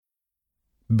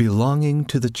Belonging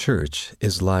to the church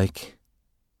is like...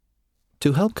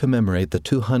 To help commemorate the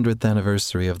 200th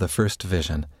anniversary of the first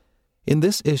vision, in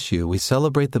this issue we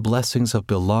celebrate the blessings of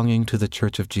belonging to the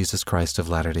Church of Jesus Christ of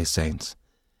Latter-day Saints.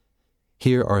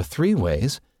 Here are 3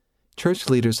 ways church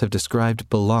leaders have described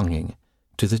belonging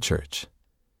to the church.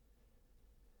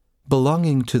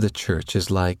 Belonging to the church is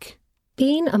like...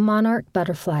 being a monarch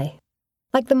butterfly.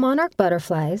 Like the monarch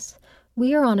butterflies,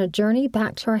 we are on a journey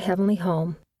back to our heavenly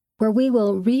home, where we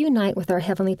will reunite with our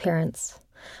heavenly parents.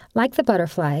 Like the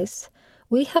butterflies,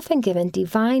 we have been given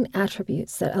divine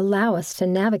attributes that allow us to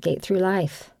navigate through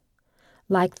life.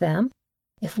 Like them,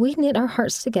 if we knit our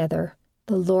hearts together,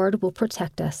 the Lord will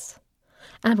protect us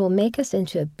and will make us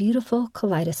into a beautiful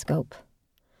kaleidoscope.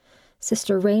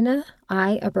 Sister Reina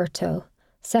I. Alberto,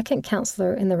 Second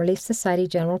Counselor in the Relief Society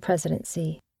General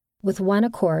Presidency, with one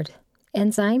accord,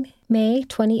 Ensign, May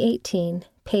 2018,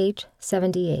 page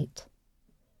 78.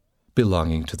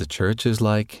 Belonging to the church is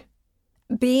like...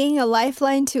 being a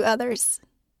lifeline to others.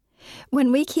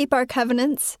 When we keep our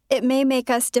covenants, it may make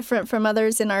us different from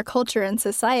others in our culture and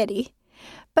society,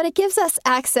 but it gives us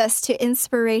access to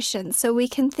inspiration so we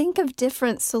can think of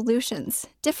different solutions,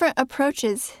 different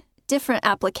approaches, different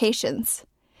applications.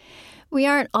 We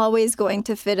aren't always going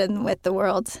to fit in with the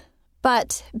world,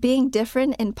 but being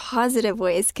different in positive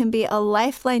ways can be a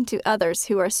lifeline to others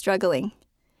who are struggling.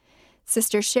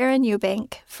 Sister Sharon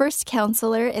Eubank, First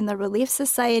Counselor in the Relief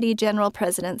Society General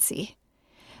Presidency.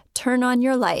 Turn on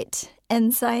Your Light,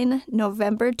 Ensign,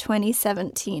 November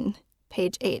 2017,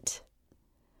 page 8.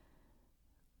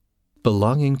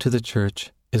 Belonging to the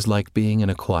church is like being in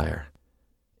a choir.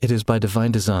 It is by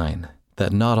divine design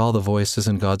that not all the voices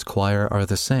in God's choir are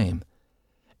the same.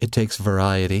 It takes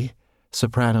variety,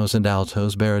 sopranos and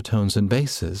altos, baritones and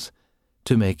basses,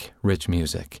 to make rich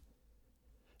music.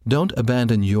 Don't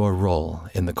abandon your role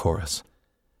in the chorus.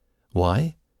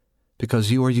 Why?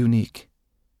 Because you are unique.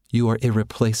 You are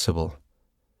irreplaceable.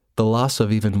 The loss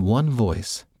of even one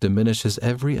voice diminishes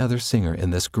every other singer in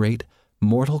this great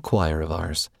mortal choir of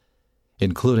ours,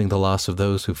 including the loss of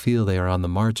those who feel they are on the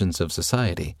margins of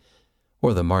society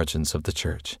or the margins of the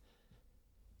church.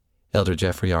 Elder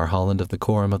Jeffrey R. Holland of the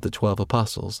Quorum of the 12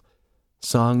 Apostles,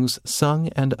 Songs Sung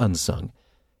and Unsung,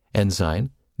 Ensign,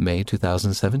 May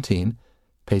 2017,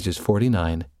 pages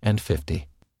 49 and 50.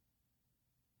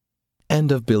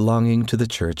 End of Belonging to the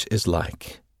Church is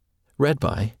like. Read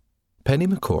by Penny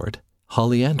McCord,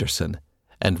 Holly Anderson,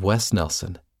 and Wes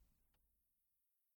Nelson.